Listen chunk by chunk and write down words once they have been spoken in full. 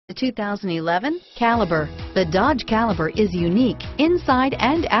The 2011 Caliber. The Dodge Caliber is unique inside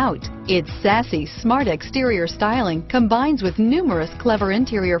and out. Its sassy, smart exterior styling combines with numerous clever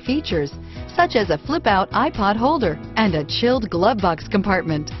interior features, such as a flip-out iPod holder and a chilled glove box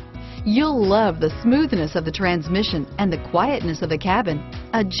compartment. You'll love the smoothness of the transmission and the quietness of the cabin.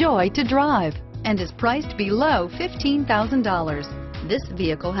 A joy to drive, and is priced below $15,000. This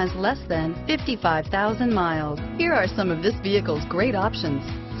vehicle has less than 55,000 miles. Here are some of this vehicle's great options: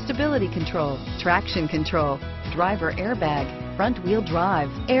 stability control, traction control, driver airbag, front wheel drive,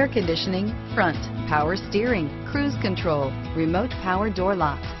 air conditioning, front, power steering, cruise control, remote power door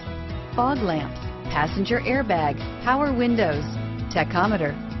locks, fog lamps, passenger airbag, power windows,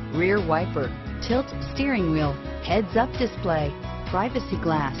 tachometer, rear wiper, tilt steering wheel, heads-up display, privacy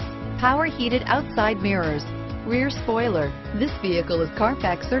glass, power heated outside mirrors, rear spoiler. This vehicle is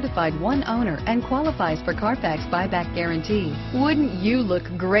Carfax certified one owner and qualifies for Carfax buyback guarantee. Wouldn't you look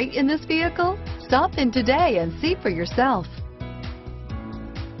great in this vehicle? Stop in today and see for yourself.